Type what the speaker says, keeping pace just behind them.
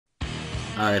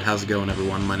Alright, how's it going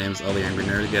everyone? My name's The Angry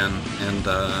Nerd again, and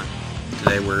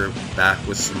today we're back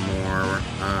with some more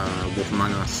Wolf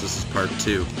Among Us. This is part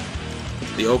 2.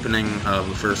 The opening of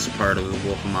the first part of the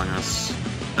Wolf Among Us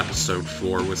episode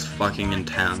 4 was fucking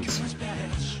intense.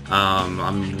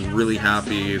 I'm really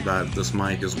happy that this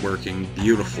mic is working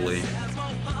beautifully.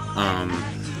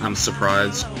 I'm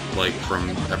surprised, like, from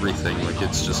everything, like,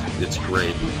 it's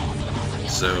great.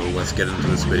 So, let's get into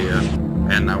this video.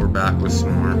 And now we're back with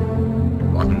some more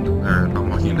not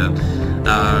Walking Dead.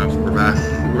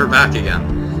 We're back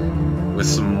again with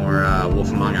some more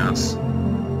Wolf Among Us.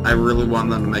 I really want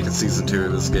them to make a season 2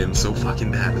 of this game so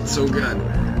fucking bad. It's so good.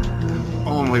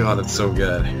 Oh my god, it's so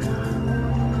good.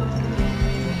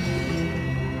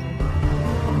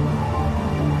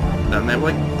 And they have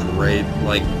like great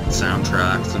like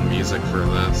soundtracks and music for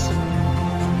this.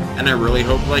 And I really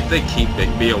hope like they keep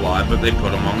Bigby alive, but they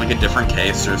put him on like a different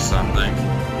case or something.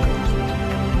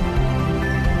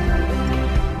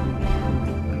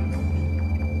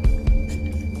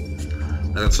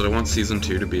 That's what I want season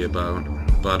 2 to be about,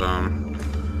 but I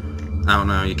don't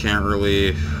know, you can't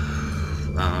really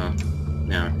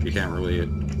you can't really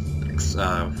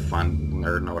find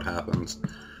or know what happens.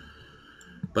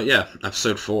 But yeah,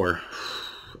 episode 4,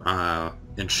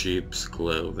 in sheep's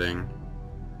clothing.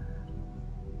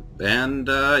 And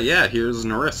yeah, here's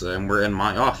Narissa, and we're in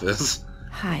my office.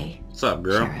 Hi. What's up,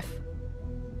 girl? Sheriff.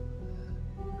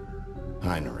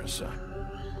 Hi, Narissa.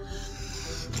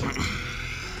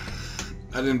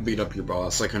 I didn't beat up your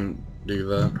boss. I couldn't do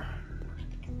that.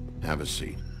 Have a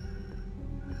seat.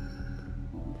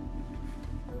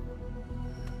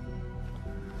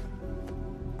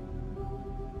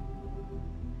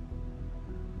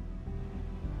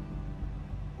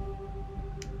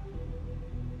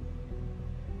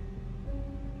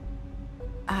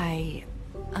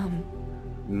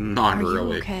 Not are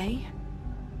really. you okay?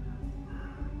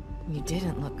 You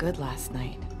didn't look good last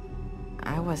night.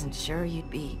 I wasn't sure you'd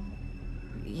be,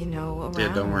 you know, around.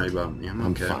 Yeah, don't worry about me. I'm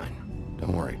okay. Fine.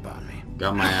 Don't worry about me.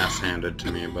 Got my ass handed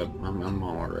to me, but I'm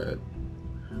alright.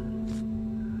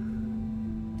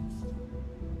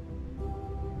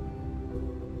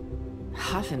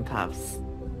 Huff and puffs.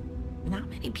 Not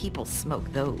many people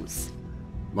smoke those.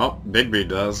 Well, Bigby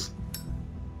does.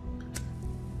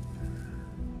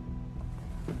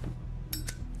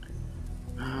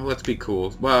 Let's be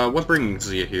cool. Well, what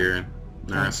brings you here,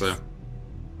 Narissa?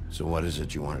 So what is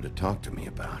it you wanted to talk to me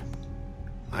about?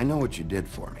 I know what you did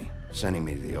for me, sending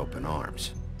me to the open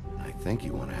arms. I think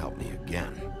you want to help me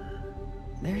again.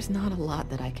 There's not a lot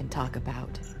that I can talk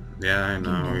about. Yeah, I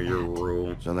know your that.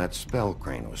 rule. So that spell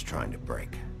Crane was trying to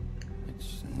break.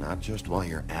 It's not just while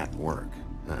you're at work,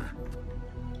 huh?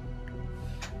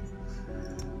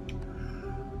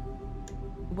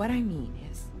 What I mean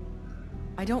is,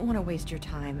 I don't want to waste your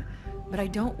time, but I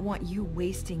don't want you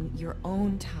wasting your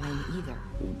own time either.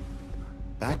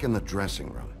 Back in the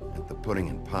dressing room, at the pudding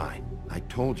and pie, I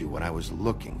told you what I was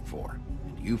looking for,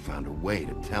 and you found a way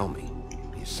to tell me.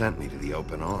 You sent me to the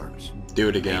open arms. Do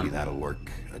it again. Maybe that'll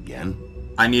work again.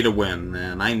 I need a win,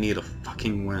 man. I need a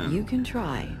fucking win. You can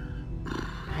try.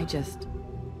 I just...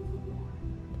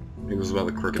 It was about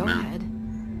the Crooked Go Man. ahead.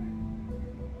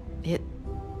 It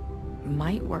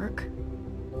might work.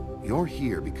 You're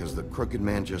here because the Crooked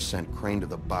Man just sent Crane to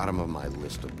the bottom of my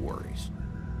list of worries.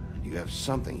 And you have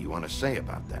something you want to say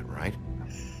about that, right?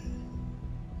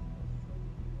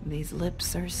 These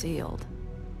lips are sealed.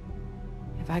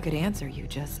 If I could answer you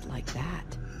just like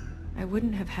that, I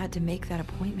wouldn't have had to make that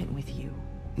appointment with you.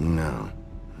 No,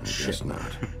 I guess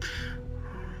not.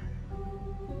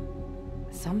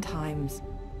 Sometimes,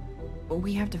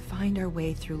 we have to find our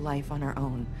way through life on our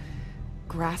own,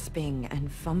 grasping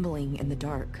and fumbling in the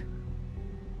dark.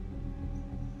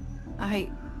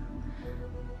 I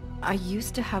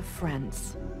used to have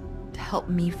friends to help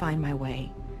me find my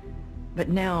way, but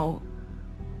now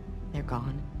they're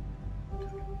gone,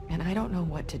 and I don't know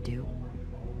what to do.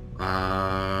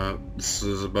 This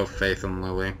is about Faith and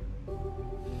Lily.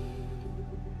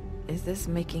 Is this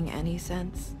making any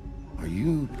sense? Are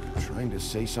you trying to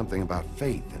say something about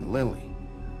Faith and Lily?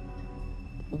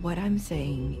 What I'm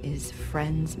saying is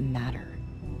friends matter,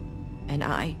 and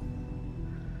I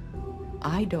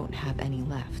don't have any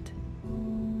left.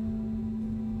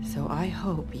 So I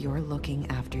hope you're looking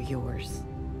after yours.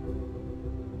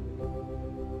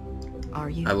 Are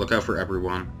you? I look out for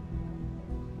everyone.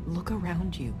 Look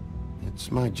around you.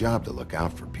 It's my job to look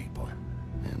out for people,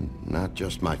 and not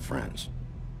just my friends.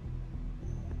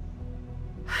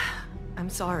 I'm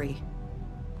sorry.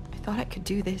 I thought I could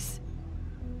do this.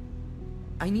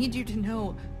 I need you to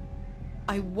know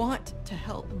I want to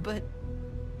help, but...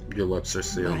 Your lips are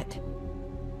sealed. But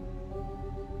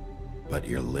but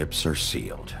your lips are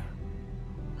sealed.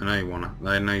 I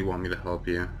know you want me to help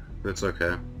you, but it's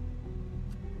okay.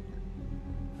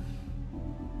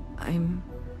 I'm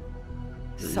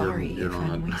sorry You're if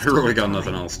I'm not. I wasting really your got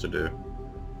nothing time. else to do.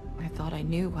 I thought I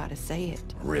knew how to say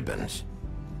it. Ribbons.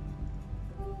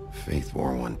 Faith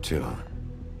wore one too.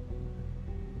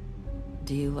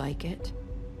 Do you like it?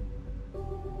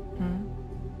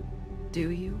 Do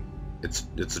you? It's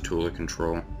a tool of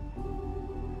control.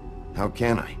 How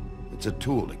can I? It's a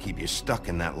tool to keep you stuck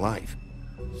in that life.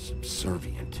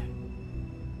 Subservient.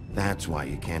 That's why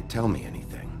you can't tell me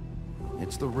anything.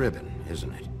 It's the ribbon,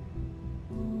 isn't it?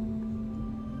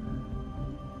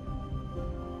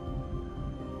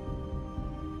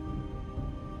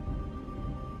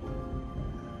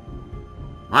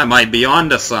 I might be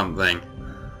onto something.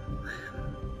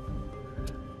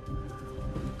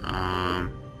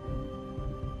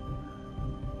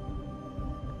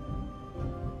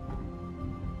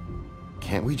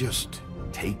 Can't we just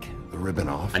take the ribbon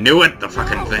off? I knew it! The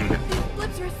fucking thing! His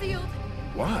lips are sealed!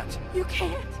 What? You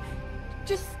can't!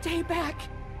 Just stay back!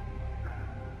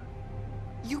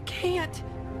 You can't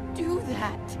do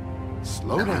that!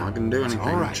 Slow No, down. I'm not gonna do It's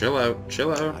anything. all right. Chill out.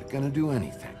 Chill out. Not gonna do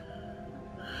anything.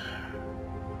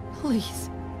 Please,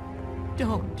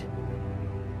 don't.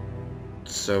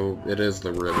 So, it is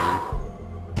the ribbon.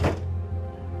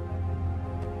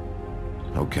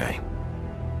 Okay.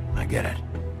 I get it.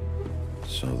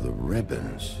 So the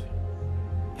ribbons,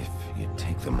 if you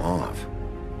take them off...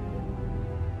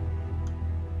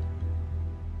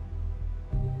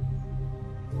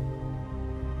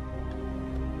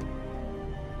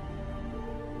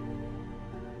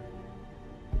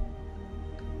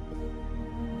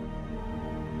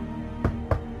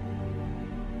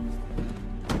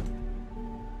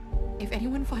 If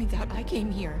anyone finds out I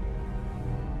came here...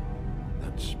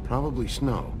 That's probably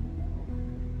Snow.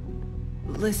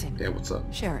 Listen, Yeah, what's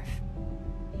up? Sheriff.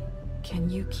 Can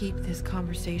you keep this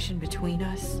conversation between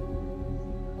us?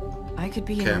 I could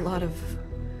be in Okay. a lot of...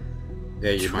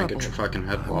 Yeah, you might get your trouble. fucking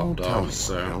head I won't lopped tell off, you.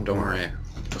 so Don't worry. worry.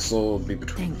 This will be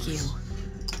between Thank you. us.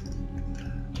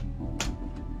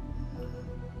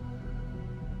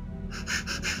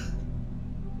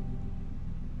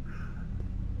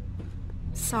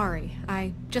 Sorry,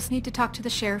 I just need to talk to the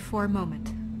sheriff for a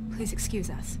moment. Please excuse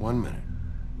us. 1 minute.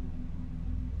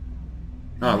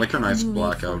 Oh, I like her have a nice new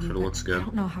black lead for outfit. you, It but looks I good.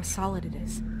 don't know how solid it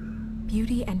is.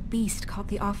 Beauty and Beast called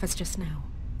the office just now.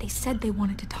 They said they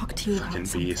wanted to talk to you Fucking about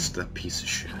something. beast, that piece of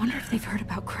shit. I wonder if they've heard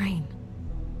about Crane.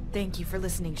 Thank you for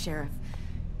listening, Sheriff.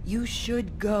 You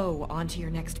should go on to your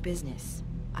next business.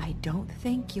 I don't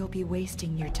think you'll be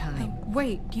wasting your time.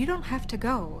 Wait, you don't have to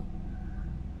go.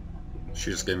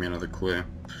 She just gave me another clue.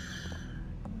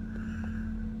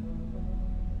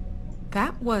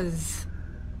 That was...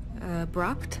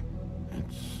 abrupt?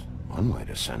 It's one way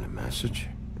to send a message.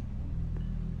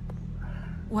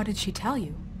 What did she tell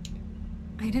you?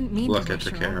 I didn't mean Look, to I rush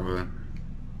took her care of out. it.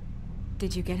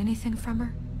 Did you get anything from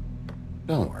her?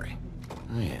 Don't worry.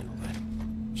 I handled it.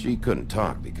 She couldn't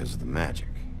talk because of the magic,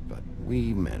 but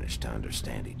we managed to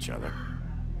understand each other.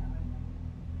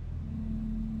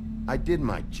 I did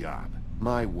my job.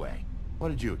 My way. What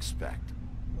did you expect?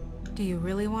 Do you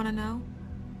really want to know?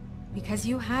 Because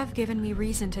you have given me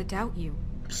reason to doubt you.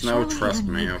 Snow, Surely trust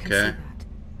even me, you can okay? see that.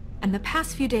 And the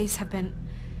past few days have been...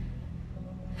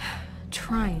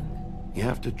 trying. You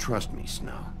have to trust me,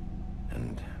 Snow.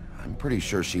 And I'm pretty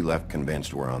sure she left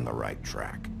convinced we're on the right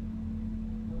track.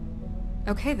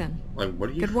 Okay then. Like, what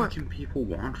do you Good work. fucking people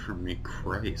want from me?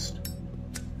 Christ.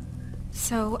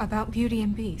 So, about Beauty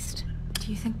and Beast. Do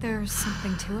you think there's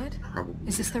something to it? Probably.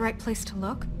 Is this the right place to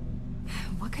look?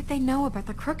 What could they know about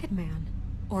the Crooked Man?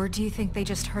 Or do you think they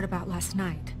just heard about last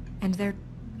night, and they're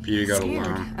Beauty got a scared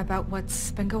loan. about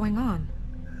what's been going on?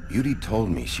 Beauty told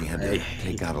me she had to I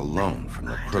take out a loan from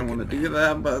the I don't Crooked want to Man. do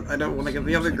that, but I don't want to get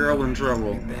the other girl in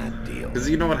trouble. Bad deal. Because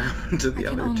you know what happened to I the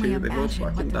can other only two? They both imagine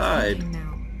what fucking they're died. thinking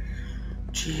now.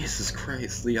 Jesus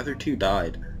Christ, the other two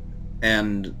died.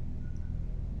 And...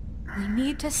 We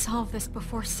need to solve this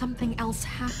before something else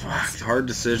fuck, happens. hard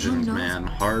decisions, Who knows man.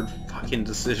 what? Hard fucking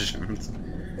decisions.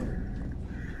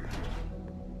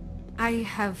 I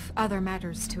have other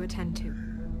matters to attend to.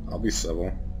 I'll be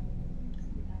civil.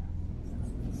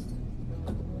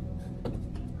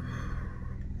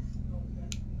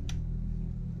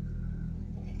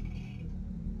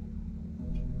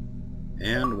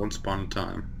 And once upon a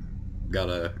time, got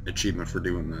a achievement for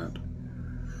doing that.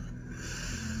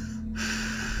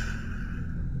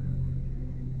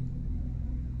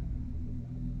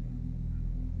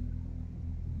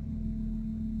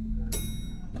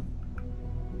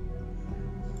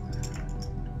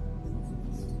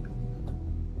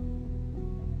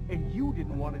 And you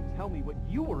didn't want to tell me what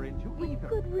you were into either.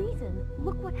 Good reason.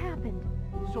 Look what happened.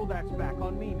 So that's back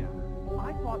on me now.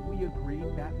 I thought we agreed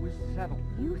that was settled.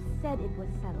 You said it was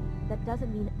settled. That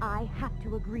doesn't mean I have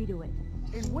to agree to it.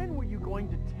 And when were you going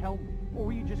to tell me? Or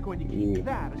were you just going to keep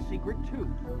that a secret too?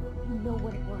 You know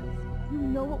what it was. You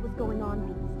know what was going on,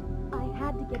 Beast. I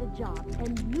had to get a job,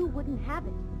 and you wouldn't have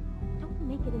it. Don't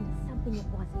make it into something it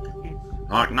wasn't. It's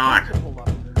Knock, knock. principle of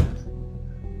it.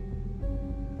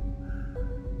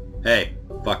 Hey,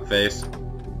 fuckface.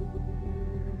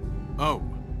 Oh.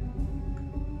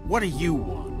 What do you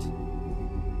want?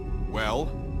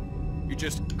 Well, you're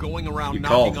just going around You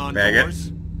knocking called, on maggot.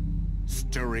 doors?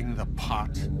 Stirring the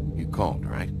pot? You called,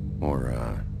 right?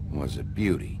 Or, was it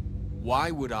Beauty? Why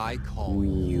would I call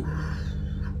you?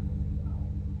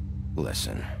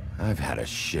 Listen, I've had a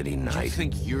shitty Do you night,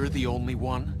 think you're the only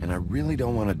one? and I really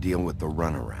don't want to deal with the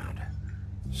runaround.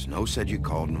 Snow said you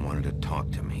called and wanted to talk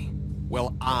to me.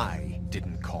 Well, I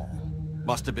didn't call.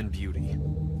 Must have been Beauty.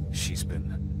 She's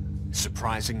been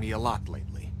surprising me a lot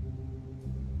lately.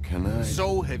 Can I...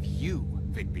 So have you,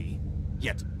 Vigby.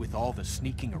 Yet, with all the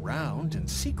sneaking around and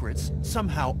secrets,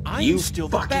 somehow I'm You still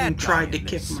the fucking bad guy tried to in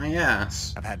kick this. my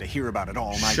ass. I've had to hear about it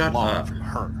all night Shut long up. from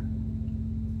her.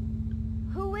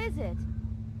 Who is it?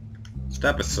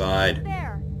 Step aside.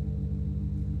 There.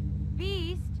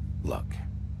 Beast. Look,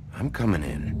 I'm coming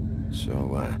in,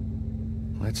 so,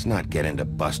 let's not get into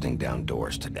busting down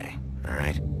doors today,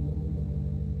 alright?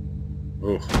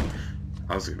 Oh,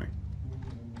 I was gonna...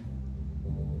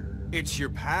 It's your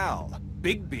pal,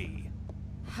 Bigby.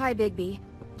 Hi, Bigby.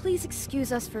 Please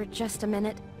excuse us for just a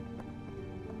minute.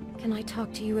 Can I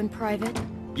talk to you in private?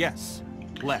 Yes,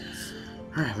 let's.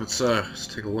 Alright, let's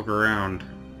take a look around.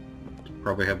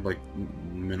 Probably have, like,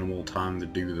 minimal time to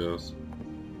do this.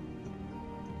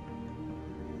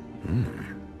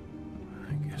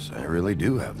 I guess I really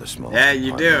do have the small Yeah,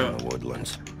 you apartment do. in the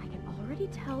woodlands. I can already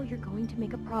tell you're going to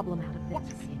make a problem out of What's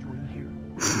this. he doing here?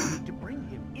 We need to bring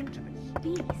him into this.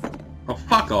 Beast. Oh,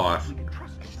 fuck off. We can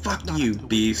trust him. Fuck Not you, until we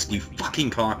Beast, do you fucking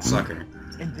cocksucker.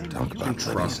 And then Talk you about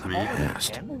can trust living in me. the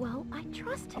past. Well, I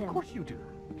trust him. Of course you do.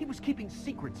 He was keeping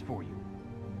secrets for you.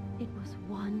 It was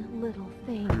one little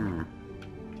thing. Hmm.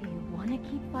 Do you want to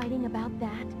keep fighting about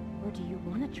that, or do you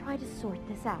want to try to sort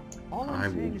this out? All I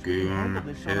I'm will saying is we can handle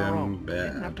goon this on our him own. We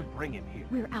didn't bad. have to bring him here.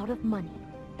 We're out of money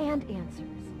and answers.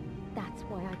 That's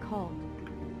why I called.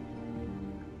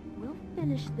 We'll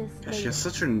finish this Yeah, she later. has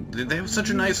such a... They have such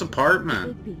a nice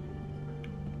apartment. Bigby.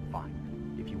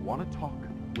 Fine. If you want to talk,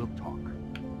 we'll talk.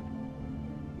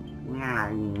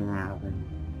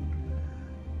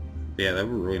 Yeah, that was a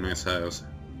really nice house.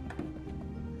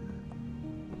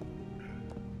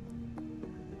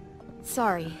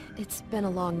 Sorry, it's been a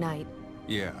long night.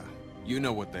 Yeah, you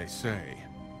know what they say.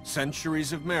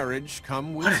 Centuries of marriage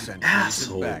come with What an centuries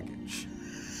asshole. of baggage.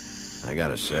 I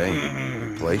gotta say,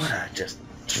 the place, Just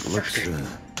it looks,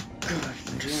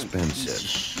 expensive.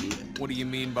 shit. What do you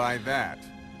mean by that?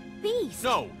 Beast!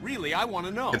 No, really, I want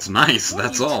to know. It's nice, What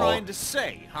that's are you all. trying to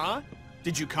say, huh?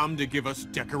 Did you come to give us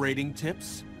decorating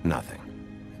tips? Nothing.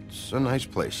 It's a nice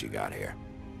place you got here.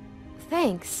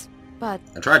 Thanks, but...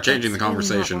 I tried changing the that's really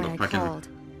conversation not to why I fucking... called.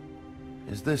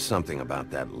 Is this something about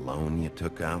that loan you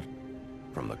took out?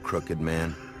 From the crooked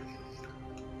man?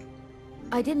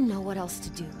 I didn't know what else to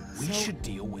do, We so should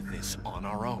deal with this on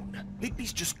our own.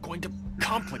 Bigby's just going to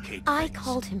complicate I things.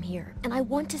 called him here, and I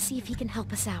want to see if he can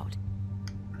help us out.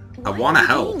 I Why wanna are you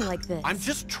help. being like this? I'm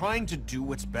just trying to do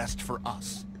what's best for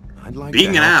us. I'd like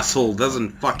Being to an help. asshole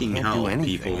doesn't fucking Can't do help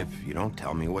anything people. if you don't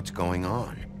tell me what's going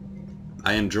on.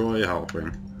 I enjoy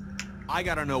helping. I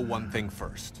gotta know one thing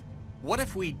first. What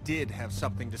if we did have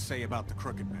something to say about the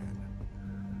Crooked Man?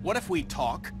 What if we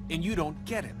talk and you don't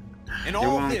get him? And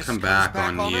all won't this come comes back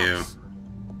on you. us?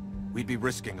 We'd be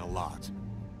risking a lot.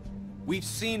 We've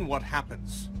seen what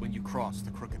happens when you cross the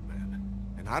Crooked Man,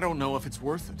 and I don't know if it's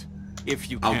worth it.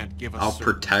 If you can't give us I'll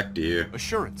certain protect you.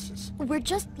 assurances. We're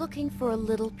just looking for a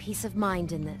little peace of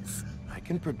mind in this. I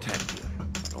can protect you,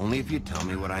 but only if you tell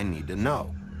me what I need to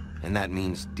know. And that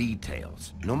means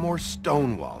details. No more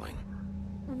stonewalling.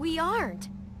 We aren't.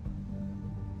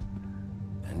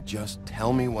 And just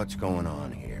tell me what's going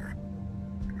on here.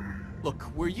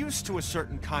 Look, we're used to a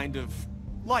certain kind of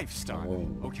lifestyle,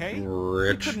 okay? We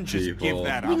Rich couldn't just people. give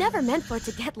that We up. never meant for it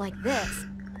to get like this.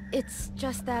 It's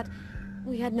just that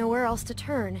we had nowhere else to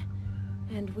turn,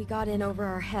 and we got in over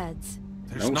our heads.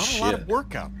 There's No not a lot of shit.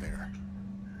 work out there.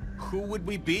 Who would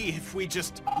we be if we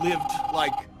just lived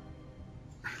like...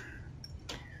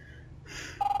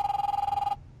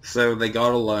 So they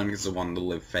got a loan because they wanted to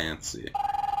live fancy.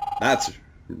 That's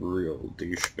real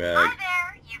douchebag. Hi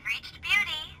there, you've reached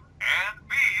Beauty. And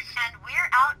Beast. And we're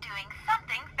out doing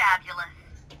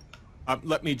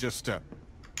Let me just, A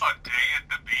day at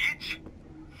the beach?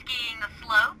 Skiing the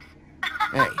slopes?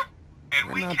 Hey, And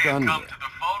we're we not can't done come yet. to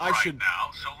the phone I right should-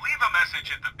 now, so leave a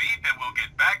message at the beep and we'll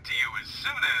get back to you as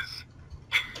soon as...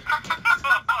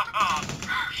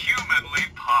 humanly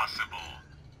possible.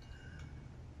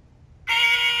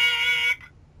 Beep!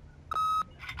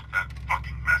 That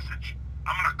fucking message.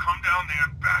 I'm gonna come down there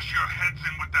and bash your heads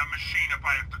in with that machine if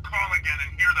I have to call again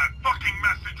and hear that fucking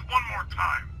message one more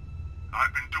time.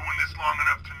 I've been doing this long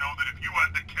enough to know that if you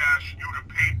had the cash, you'd have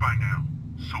paid by now.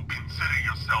 So consider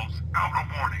yourselves out of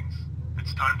warnings.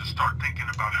 It's time to start thinking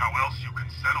about how else you can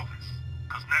settle this.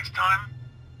 Cause next time,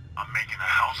 I'm making a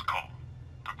house call.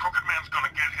 The Crooked Man's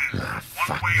gonna get his, one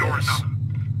fuck way or this.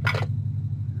 another.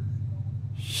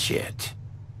 Shit.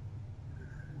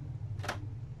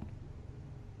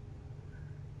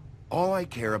 All I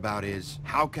care about is,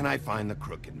 how can I find the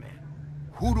Crooked Man?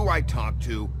 Who do I talk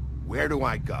to? Where do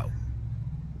I go?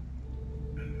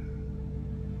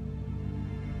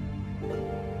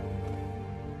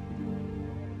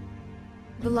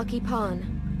 The Lucky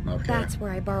Pawn. Okay. That's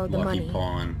where I borrowed the Lucky money.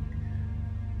 Pawn.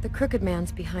 The Crooked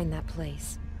Man's behind that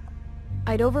place.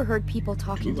 I'd overheard people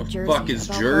talking Who to the Jersey fuck is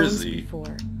about Jersey? loans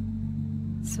before.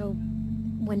 So,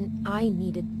 when I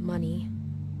needed money,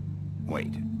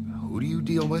 Wait, who do you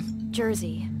deal with?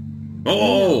 Jersey.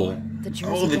 Oh! The Jersey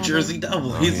Oh, the Devil. Jersey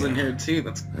Devil. He's in yeah. here too.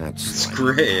 That's That's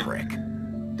great. prick. I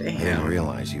didn't Damn.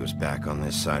 realize he was back on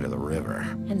this side of the river.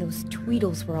 And those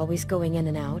Tweedles were always going in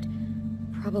and out.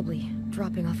 Probably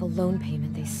dropping off a loan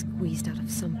payment they squeezed out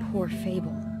of some poor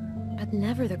fable. But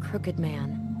never the Crooked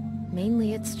Man.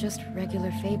 Mainly it's just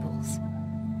regular fables.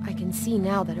 I can see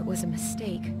now that it was a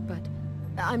mistake, but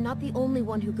I'm not the only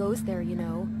one who goes there, you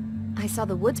know. I saw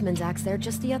the woodsman's axe there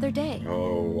just the other day.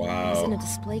 Oh, It was in a wow.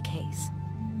 display case.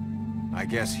 I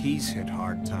guess he's hit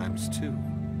hard times too.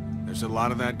 There's a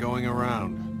lot of that going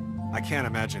around. I can't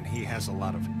imagine he has a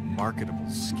lot of marketable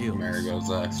skills. There goes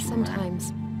us. from there.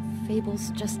 Sometimes,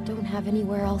 fables just don't have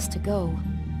anywhere else to go.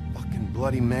 Fucking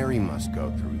Bloody Mary must go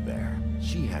through there.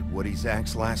 She had Woody's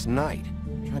axe last night.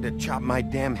 Tried to chop my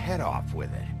damn head off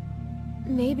with it.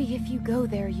 Maybe if you go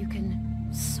there, you can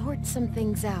sort some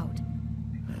things out.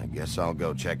 I guess I'll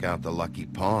go check out the Lucky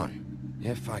Pawn.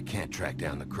 If I can't track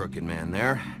down the Crooked Man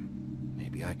there,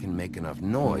 maybe I can make enough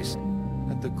noise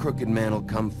that the Crooked Man will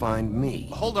come find me.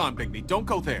 Hold on, Bigby. Don't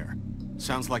go there.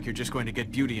 Sounds like you're just going to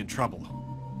get Beauty in trouble.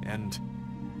 And...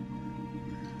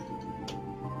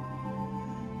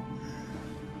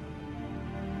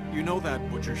 you know that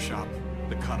butcher shop,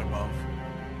 the cut above?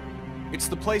 It's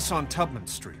the place on Tubman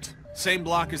Street. Same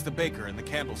block as the baker and the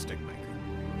candlestick maker.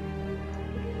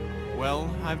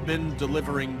 Well, I've been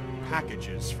delivering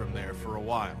packages from there for a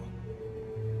while.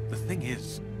 The thing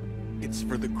is, it's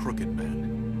for the Crooked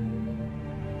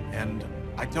Man. And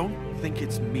I don't think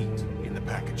it's meat in the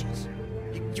packages.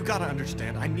 You gotta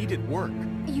understand, I needed work.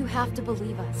 You have to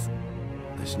believe us.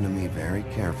 Listen to me very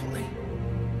carefully.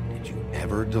 Did you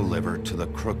ever deliver to the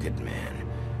Crooked Man?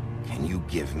 Can you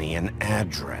give me an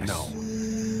address? No.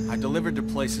 I delivered to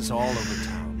places all over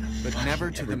town, but never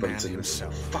to the man Everybody's in this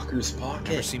himself. fucker's Never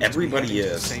pocket. seems to be Everybody heading to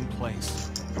the is. same place.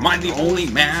 Am I the only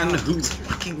man who's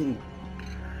fucking...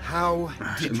 How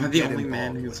did Am you I the get only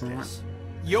man involved who's with not? this?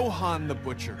 Johann the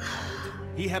butcher called.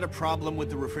 He had a problem with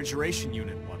the refrigeration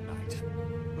unit one night.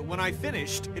 But when I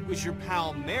finished, it was your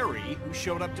pal Mary who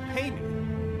showed up to pay me.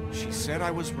 She said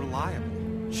I was reliable.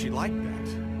 She liked that.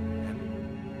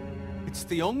 And it's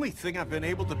the only thing I've been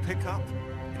able to pick up.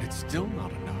 And it's still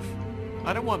not enough.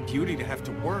 I don't want Beauty to have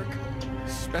to work,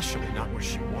 especially not where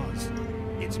she was.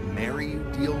 It's Mary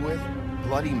you deal with?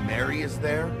 Bloody Mary is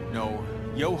there? No,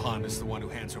 Johann is the one who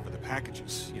hands over the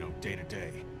packages, you know, day to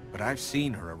day. But I've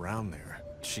seen her around there.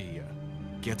 She,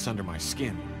 gets under my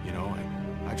skin, you know,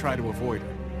 I try to avoid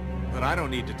her. But I don't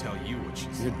need to tell you what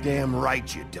she's You're like. damn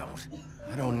right you don't.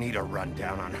 I don't need a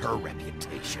rundown on her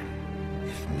reputation.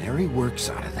 If Mary works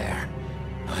out of there,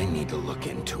 I need to look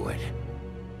into it.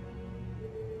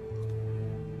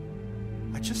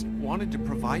 I just wanted to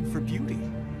provide for Beauty.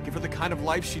 Give her the kind of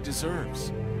life she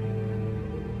deserves.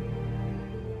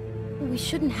 We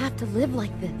shouldn't have to live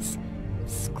like this.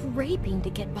 Scraping to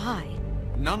get by.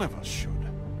 None of us should.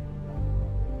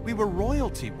 We were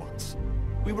royalty once.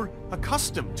 We were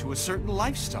accustomed to a certain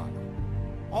lifestyle.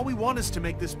 All we want is to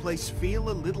make this place feel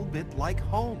a little bit like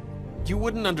home. You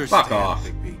wouldn't understand, Fuck off.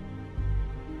 Bigby.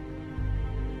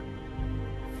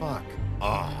 Fuck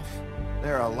off.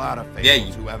 There are a lot of fables Yeah,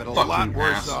 you who have it a fucking lot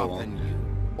worse asshole. off than you.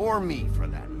 Or me, for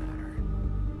that matter.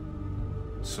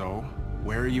 So,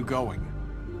 where are you going?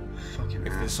 Fucking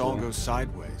If this all asshole. goes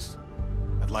sideways,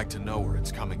 I'd like to know where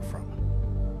it's coming from.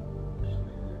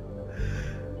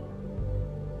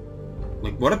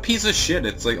 Like, what a piece of shit.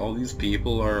 It's like all these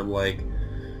people are like,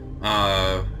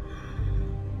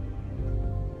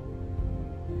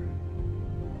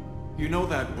 You know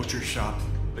that butcher shop,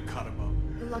 the cut above?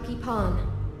 The Lucky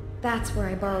Pawn. That's where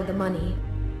I borrowed the money.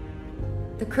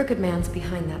 The Crooked Man's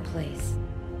behind that place.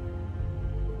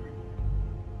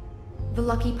 The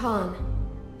Lucky Pawn.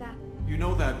 That... You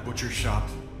know that butcher shop,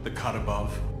 the cut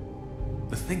above?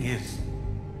 The thing is,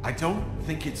 I don't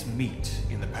think it's meat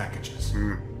in the packages.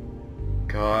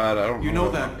 God, I don't know. You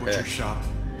know that butcher shop,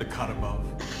 the cut above?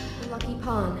 The Lucky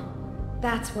Pawn.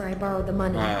 That's where I borrowed the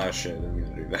money. Ah, shit, I didn't mean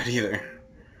to do that either.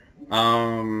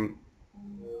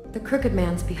 The Crooked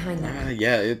Man's behind that.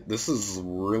 Yeah, this is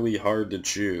really hard to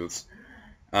choose.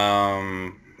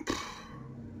 But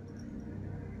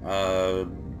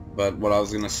what I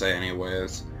was gonna say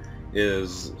anyways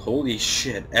is, holy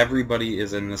shit, everybody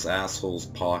is in this asshole's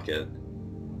pocket.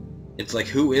 It's like,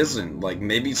 who isn't? Like,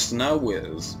 maybe Snow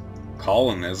is.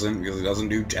 Colin isn't, because he doesn't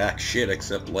do jack shit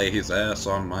except lay his ass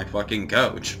on my fucking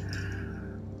couch.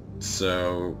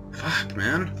 So, fuck,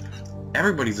 man.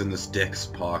 Everybody's in this dick's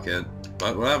pocket.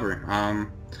 But whatever.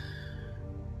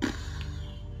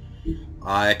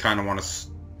 I kind of want to...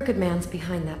 Crooked Man's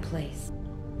behind that place.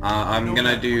 I'm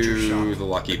gonna do the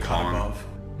Lucky Pawn.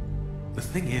 The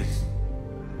thing is...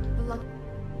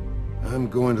 I'm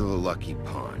going to the Lucky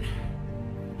Pawn.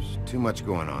 There's too much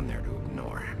going on there to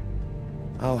ignore.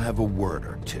 I'll have a word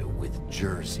or two with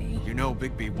Jersey. You know,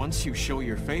 Bigby, once you show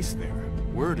your face there,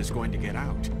 word is going to get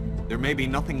out. There may be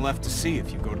nothing left to see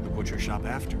if you go to the butcher shop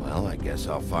after. Well, I guess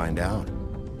I'll find out.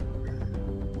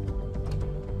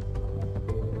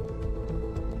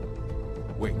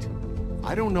 Wait.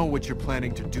 I don't know what you're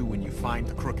planning to do when you find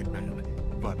the Crooked Man,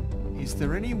 but is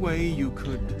there any way you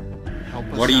could help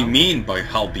us out? What do you mean by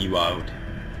help you out?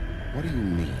 What do you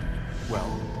mean?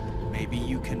 Well, maybe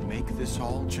you can make this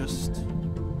all just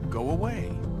go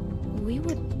away. We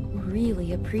would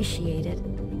really appreciate it.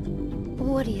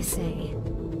 What do you say?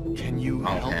 Can you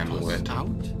I'll help handle us it. out?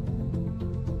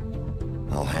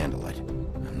 I'll handle it.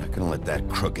 I'm not gonna let that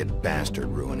crooked bastard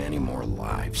ruin any more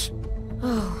lives.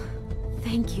 Oh,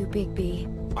 thank you, Bigby.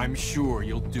 I'm sure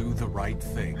you'll do the right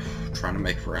thing. Trying to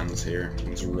make friends here.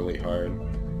 It's really hard.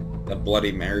 That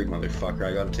Bloody Mary motherfucker,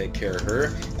 I gotta take care of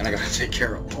her, and I gotta take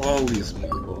care of all these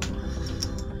people.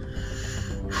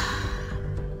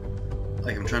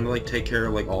 Like, I'm trying to, like, take care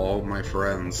of, like, all my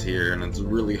friends here, and it's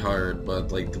really hard,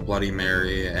 but, like, the Bloody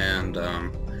Mary and,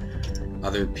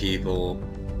 other people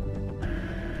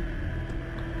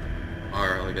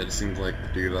are, like, it seems like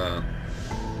to do that.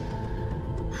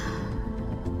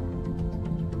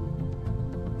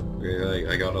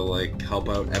 I gotta, like, help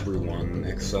out everyone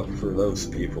except for those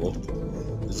people.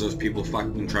 Because those people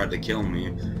fucking tried to kill me,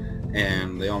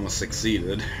 and they almost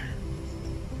succeeded.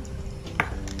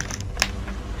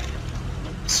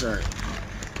 Sorry.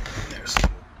 There's...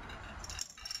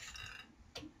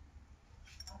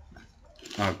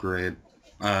 Oh, great.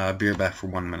 Be right back for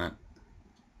 1 minute.